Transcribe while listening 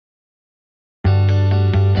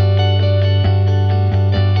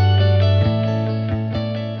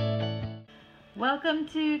Welcome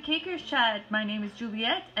to Caker's Chat. My name is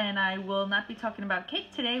Juliet and I will not be talking about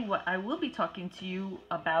cake today. What I will be talking to you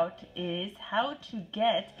about is how to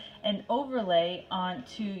get an overlay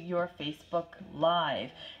onto your Facebook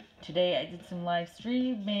Live. Today I did some live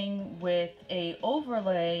streaming with a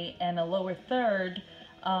overlay and a lower third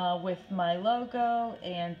with my logo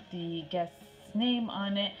and the guest's name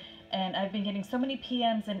on it. And I've been getting so many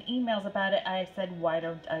PMs and emails about it, I said, why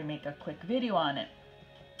don't I make a quick video on it?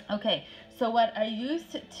 Okay, so what I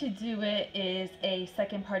used to do it is a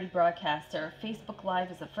second party broadcaster. Facebook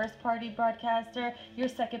Live is a first party broadcaster. Your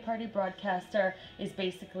second party broadcaster is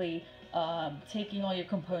basically taking all your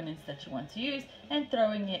components that you want to use and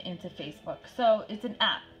throwing it into Facebook. So it's an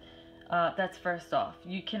app. That's first off.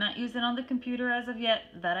 You cannot use it on the computer as of yet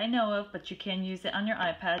that I know of, but you can use it on your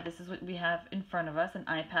iPad. This is what we have in front of us, an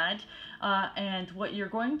iPad. And what you're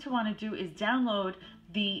going to want to do is download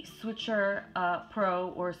the Switcher Pro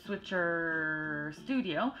or Switcher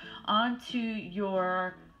Studio onto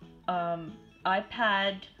your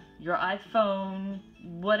iPad, your iPhone,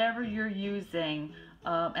 whatever you're using.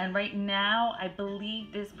 And right now, I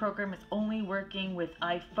believe this program is only working with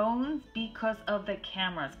iPhones because of the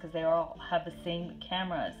cameras, because they all have the same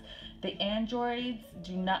cameras. The Androids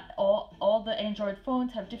do not, all the Android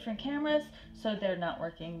phones have different cameras, so they're not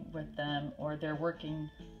working with them, or they're working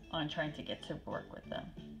on trying to get to work with them.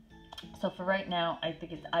 So for right now, I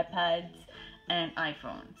think it's iPads and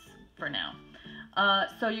iPhones for now.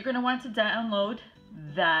 So you're going to want to download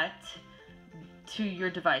that to your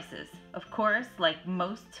devices. Of course, like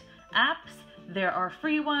most apps, there are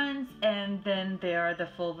free ones and then there are the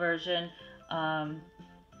full version.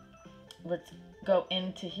 Let's go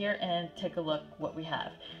into here and take a look what we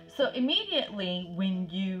have. So immediately when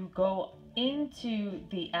you go into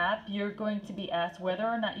the app, you're going to be asked whether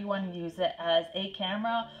or not you want to use it as a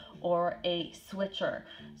camera or a switcher.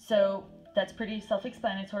 So that's pretty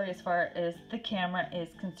self-explanatory as far as the camera is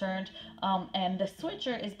concerned. And the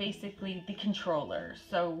switcher is basically the controller.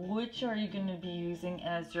 So which are you going to be using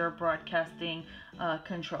as your broadcasting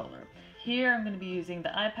controller? Here I'm going to be using the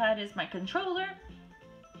iPad as my controller.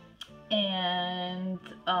 And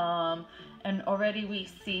already we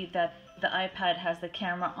see that the iPad has the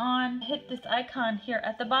camera on. Hit this icon here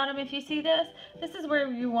at the bottom. If you see this, this is where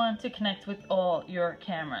you want to connect with all your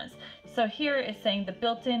cameras. So here it's saying the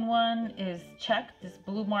built-in one is checked. This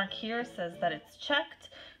blue mark here says that it's checked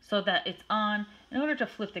so that it's on. In order to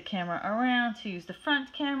flip the camera around to use the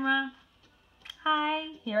front camera, hi,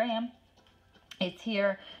 here I am. It's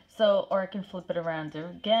here. So, or I can flip it around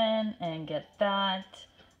again and get that.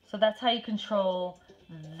 So that's how you control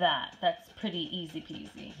that. That's pretty easy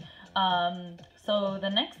peasy. So the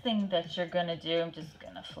next thing that you're gonna do, I'm just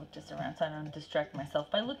gonna flip this around so I don't distract myself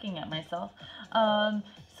by looking at myself.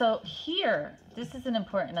 So here, this is an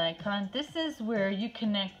important icon. This is where you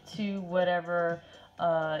connect to whatever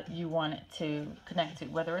you want it to connect to,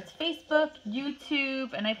 whether it's Facebook,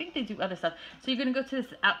 YouTube, and I think they do other stuff. So you're gonna go to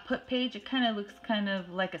this output page. It kind of looks kind of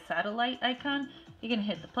like a satellite icon. You're gonna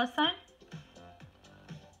hit the plus sign.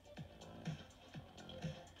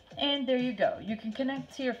 And there you go. You can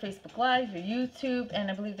connect to your Facebook Live, your YouTube,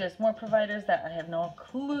 and I believe there's more providers that I have no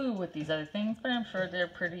clue with these other things, but I'm sure they're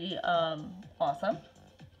pretty awesome.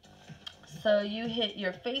 So you hit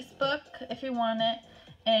your Facebook if you want it,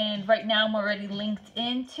 and right now I'm already linked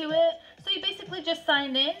into it. So you basically just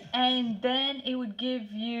sign in, and then it would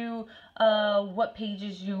give you what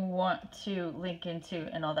pages you want to link into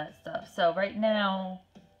and all that stuff. So right now,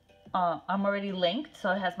 I'm already linked,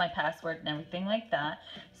 so it has my password and everything like that.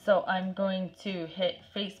 So I'm going to hit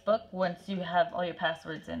Facebook once you have all your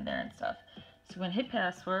passwords in there and stuff. So I'm going to hit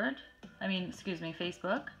Facebook.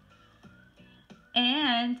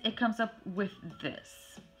 And it comes up with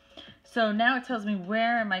this. So now it tells me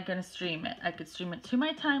where am I going to stream it. I could stream it to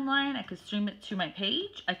my timeline, I could stream it to my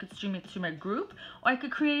page, I could stream it to my group, or I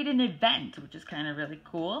could create an event, which is kind of really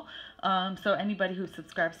cool. So anybody who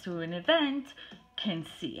subscribes to an event can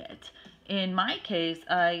see it. In my case,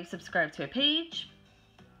 I subscribe to a page.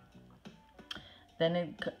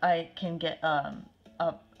 Then I can get a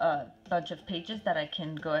bunch of pages that I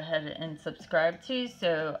can go ahead and subscribe to.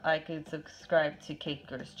 So I could subscribe to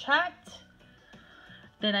Caker's Chat.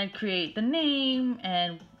 Then I'd create the name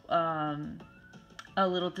and a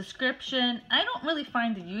little description. I don't really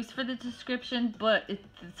find the use for the description, but the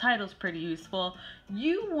title's pretty useful.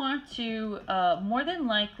 You want to more than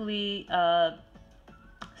likely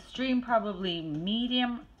stream probably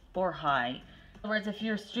medium or high. In other words, if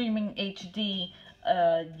you're streaming HD,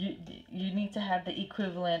 you need to have the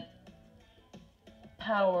equivalent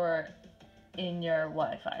power in your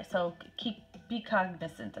Wi-Fi. So be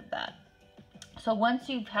cognizant of that. So once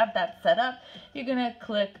you have that set up, you're gonna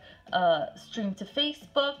click stream to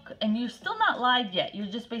Facebook, and you're still not live yet. You're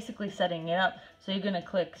just basically setting it up. So you're gonna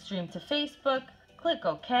click stream to Facebook, click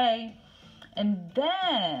OK, and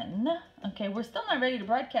then, okay, we're still not ready to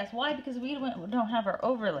broadcast. Why? Because we don't have our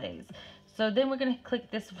overlays. So then we're gonna click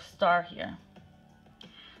this star here.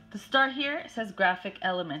 The star here says graphic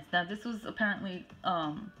elements. Now this was apparently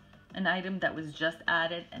an item that was just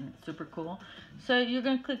added, and it's super cool. So you're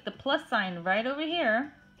going to click the plus sign right over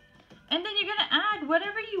here, and then you're going to add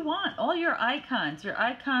whatever you want, all your icons. Your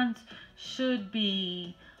icons should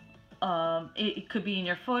be, it could be in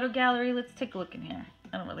your photo gallery. Let's take a look in here.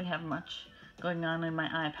 I don't really have much going on in my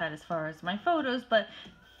iPad as far as my photos, but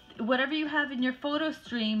whatever you have in your photo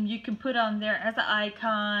stream, you can put on there as an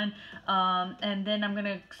icon. And then I'm going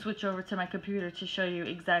to switch over to my computer to show you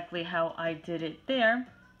exactly how I did it there.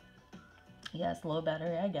 Yes, low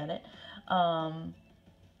battery, I get it.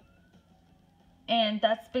 And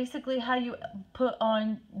that's basically how you put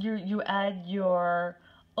on you add your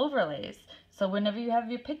overlays. So whenever you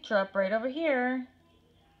have your picture up right over here,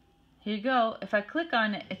 here you go. If I click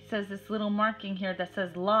on it, it says this little marking here that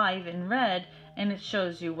says live in red, and it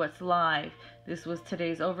shows you what's live. This was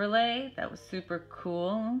today's overlay. That was super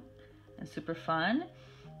cool and super fun.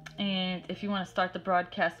 And if you want to start the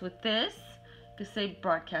broadcast with this, just say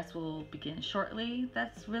broadcast will begin shortly.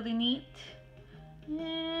 That's really neat.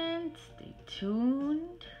 And stay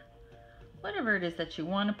tuned. Whatever it is that you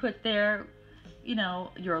want to put there, you know,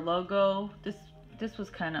 your logo. This was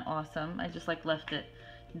kind of awesome. I just like left it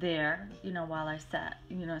there, you know, while I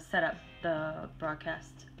set up the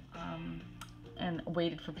broadcast and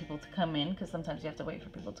waited for people to come in, because sometimes you have to wait for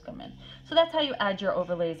people to come in. So that's how you add your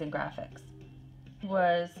overlays and graphics.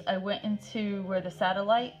 I went into where the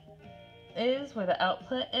satellite is, where the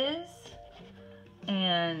output is,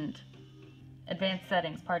 and advanced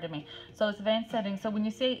settings, pardon me. So it's advanced settings. So when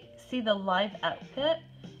you see the live output,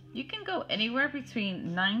 you can go anywhere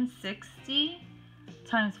between 960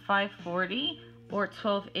 times 540 or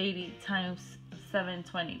 1280 times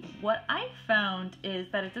 720. What I found is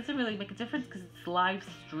that it doesn't really make a difference because it's live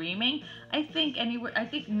streaming. I think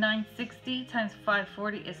 960 times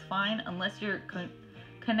 540 is fine unless you're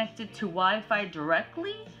connected to Wi-Fi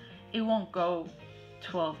directly. It won't go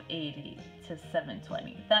 1280 to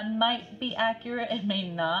 720. That might be accurate, it may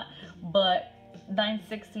not, but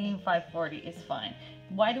 960 and 540 is fine.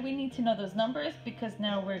 Why do we need to know those numbers? Because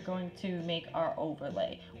now we're going to make our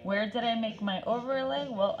overlay. Where did I make my overlay?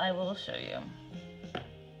 Well, I will show you.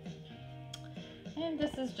 And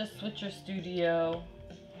this is just Switcher Studio,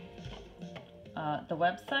 the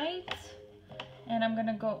website. And I'm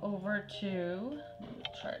gonna go over to, let me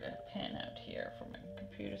try to pan out here for my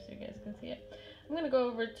computer so you guys can see it. I'm gonna go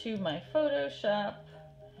over to my Photoshop,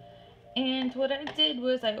 and what I did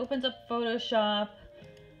was I opened up Photoshop,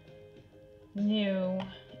 new,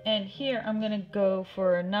 and here I'm gonna go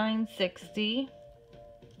for 960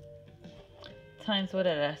 times, what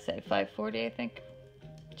did I say, 540 I think,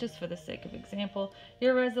 just for the sake of example.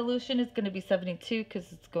 Your resolution is going to be 72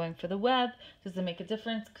 because it's going for the web. Doesn't make a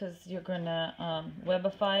difference because you're going to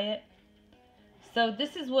webify it. So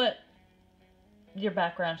this is what your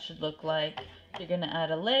background should look like. You're going to add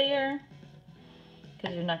a layer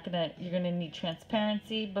because you're going to need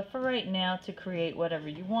transparency. But for right now, to create whatever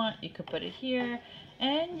you want, you could put it here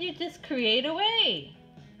and you just create away.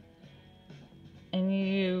 And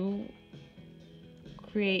you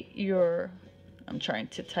create your, I'm trying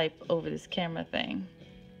to type over this camera thing.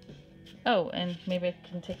 Oh, and maybe I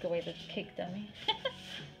can take away the cake dummy.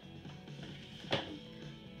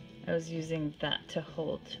 I was using that to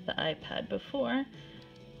hold the iPad before.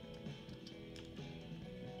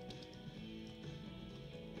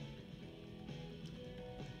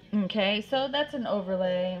 Okay, so that's an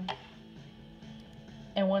overlay.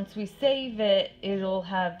 And once we save it, it'll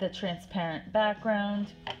have the transparent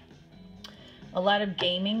background. A lot of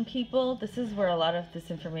gaming people, this is where a lot of this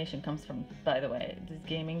information comes from, by the way. These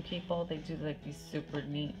gaming people, they do like these super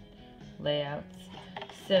neat layouts.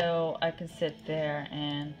 So I can sit there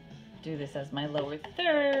and do this as my lower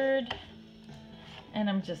third. And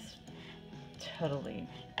I'm just totally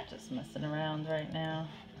just messing around right now.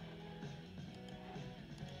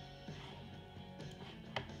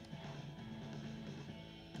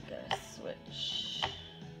 Gotta switch.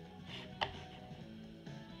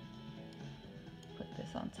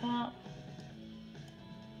 On top.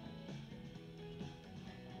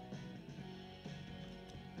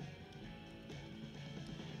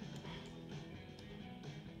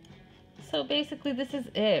 So basically this is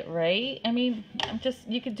it, right? I mean,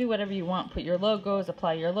 you could do whatever you want. Put your logos,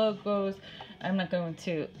 apply your logos. I'm not going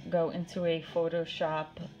to go into a Photoshop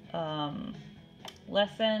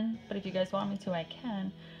lesson, but if you guys want me to, I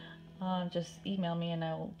can. Just email me and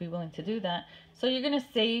I will be willing to do that. So you're going to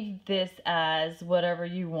save this as whatever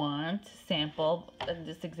you want, sample. In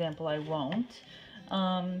this example, I won't.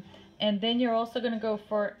 And then you're also going to go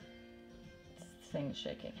for, this thing is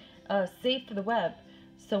shaking, save for the web.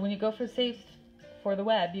 So when you go for save for the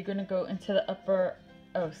web, you're going to go into the upper,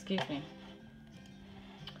 oh, excuse me.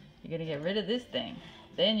 You're going to get rid of this thing.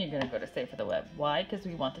 Then you're going to go to save for the web. Why? Because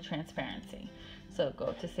we want the transparency. So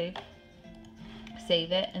go to save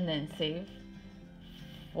it, and then save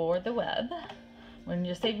for the web. When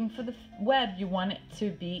you're saving for the web, you want it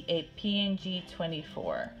to be a PNG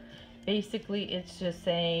 24. Basically, it's just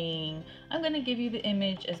saying, I'm going to give you the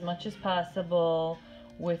image as much as possible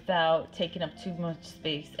without taking up too much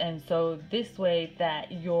space. And so this way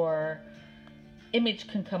that your image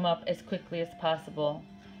can come up as quickly as possible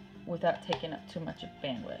without taking up too much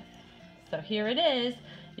bandwidth. So here it is.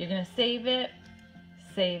 You're going to save it,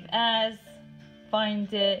 save as,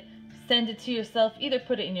 find it, send it to yourself, either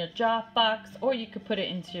put it in your Dropbox, or you could put it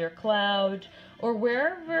into your cloud, or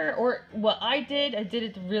wherever. Or what I did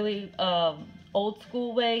it really old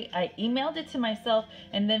school way. I emailed it to myself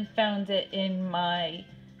and then found it in my,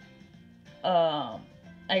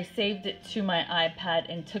 I saved it to my iPad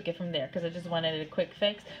and took it from there because I just wanted a quick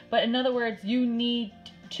fix. But in other words, you need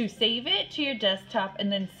to save it to your desktop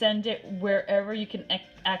and then send it wherever you can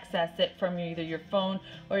access it from either your phone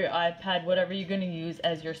or your iPad, whatever you're going to use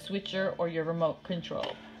as your switcher or your remote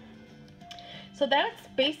control. So that's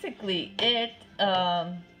basically it.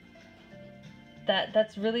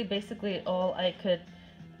 That's really basically all I could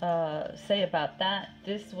say about that.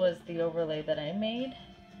 This was the overlay that I made.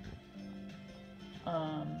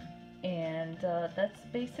 That's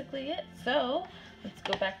basically it. So let's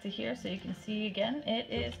go back to here so you can see again.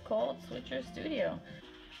 It is called Switcher Studio.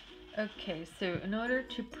 Okay, so in order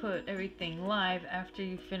to put everything live after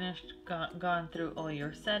you finished gone through all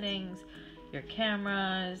your settings, your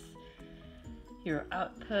cameras, your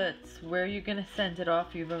outputs, where you're going to send it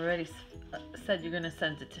off, you've already said you're going to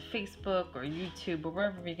send it to Facebook or YouTube or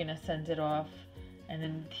wherever you're going to send it off. And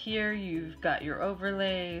then here you've got your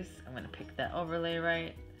overlays. I'm going to pick that overlay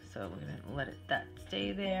right, so we're going to let that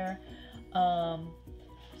stay there.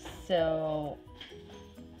 So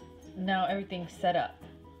now everything's set up.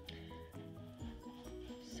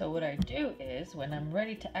 So what I do is when I'm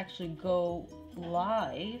ready to actually go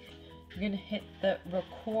live, you're going to hit the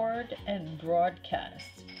record and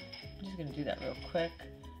broadcast. I'm just going to do that real quick.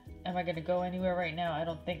 Am I going to go anywhere right now? I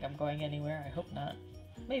don't think I'm going anywhere. I hope not.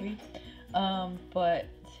 Maybe. But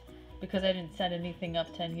because I didn't set anything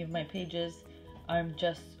up to any of my pages,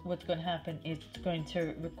 what's going to happen is it's going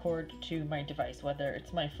to record to my device, whether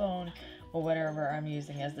it's my phone or whatever I'm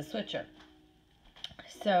using as the switcher.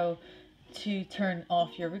 So to turn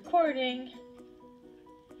off your recording,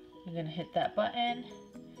 you're going to hit that button.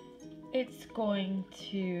 It's going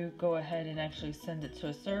to go ahead and actually send it to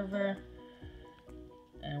a server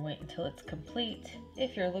and wait until it's complete.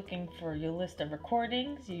 If you're looking for your list of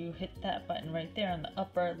recordings, you hit that button right there on the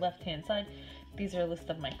upper left hand side. These are a list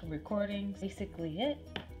of my recordings. Basically it.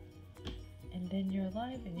 And then you're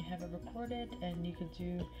live and you have it recorded, and you could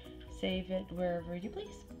save it wherever you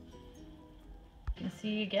please. You can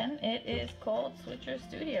see again, it is called Switcher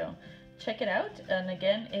Studio. Check it out. And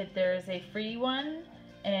again, there's a free one,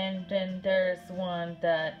 and then there's one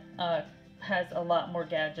that has a lot more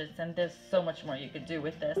gadgets, and there's so much more you could do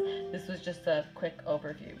with this. This was just a quick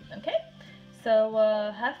overview. Okay, so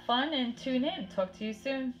have fun and tune in. Talk to you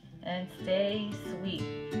soon, and stay sweet.